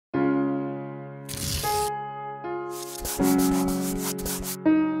Hello,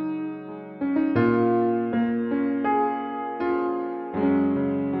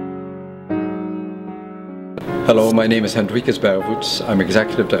 my name is Hendrikus Berwoods. I'm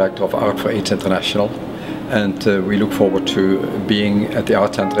Executive Director of Art for AIDS International, and we look forward to being at the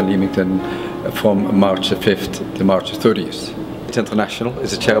Art Centre in Leamington from March the 5th to March the 30th. AIDS International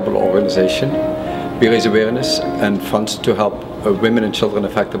is a charitable organization. We raise awareness and funds to help women and children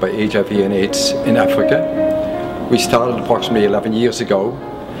affected by HIV and AIDS in Africa. We started approximately 11 years ago,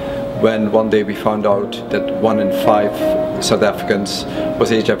 when one day we found out that 1 in 5 South Africans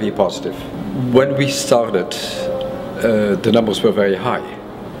was HIV positive. When we started, the numbers were very high.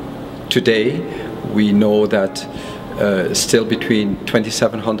 Today, we know that still between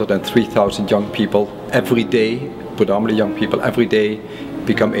 2,700 and 3,000 young people every day, predominantly young people every day,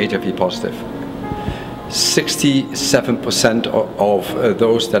 become HIV positive. 67% of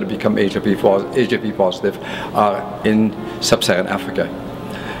those that become HIV positive are in sub-Saharan Africa.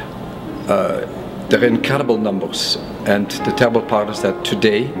 There are incredible numbers, and the terrible part is that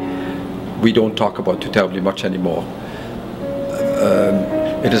today we don't talk about too terribly much anymore.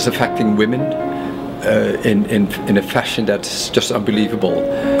 It is affecting women in a fashion that's just unbelievable.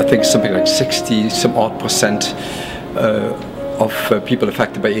 I think something like 60% of people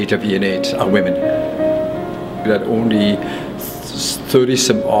affected by HIV and AIDS are women. That only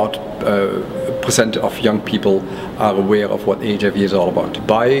 30% of young people are aware of what HIV is all about.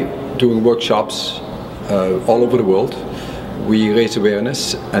 By doing workshops all over the world, we raise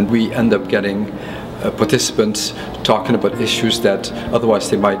awareness, and we end up getting participants talking about issues that otherwise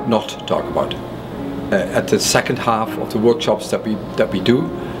they might not talk about. At the second half of the workshops that we do,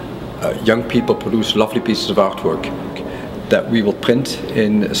 young people produce lovely pieces of artwork that we will print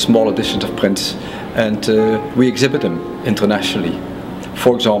in small editions of prints, and we exhibit them internationally.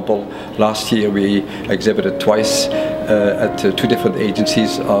 For example, last year we exhibited twice at 2 different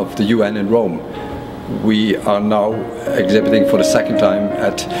agencies of the UN in Rome. We are now exhibiting for the second time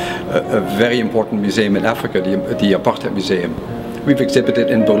at a very important museum in Africa, the Apartheid Museum. We've exhibited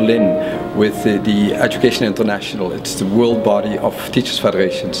in Berlin with the Education International. It's the world body of teachers'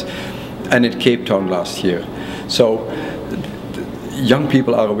 federations, and in Cape Town last year. So young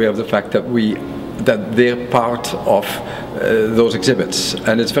people are aware of the fact that they're part of those exhibits,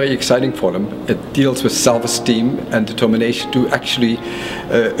 and it's very exciting for them. It deals with self-esteem and determination to actually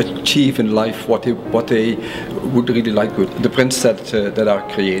achieve in life what they would really like to. The prints that are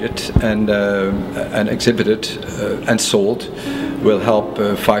created and exhibited and sold will help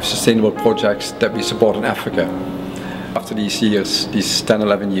 5 sustainable projects that we support in Africa. After these years, these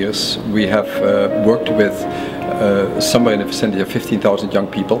 10-11 years, we have worked with somewhere in the vicinity of 15,000 young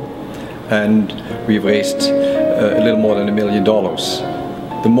people, and we've raised a little more than $1 million.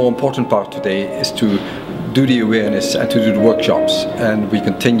 The more important part today is to do the awareness and to do the workshops, and we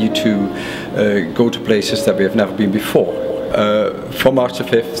continue to go to places that we have never been before. From March the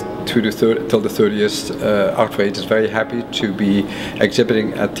 5th till the 30th, Art for AIDS is very happy to be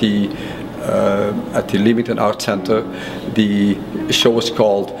exhibiting at the Leamington Arts Centre. The show is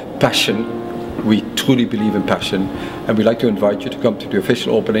called Passion. We truly believe in passion, and we'd like to invite you to come to the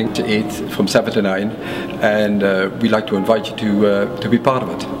official opening to 8 from 7 to 9, and we'd like to invite you to be part of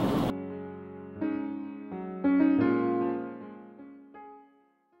it.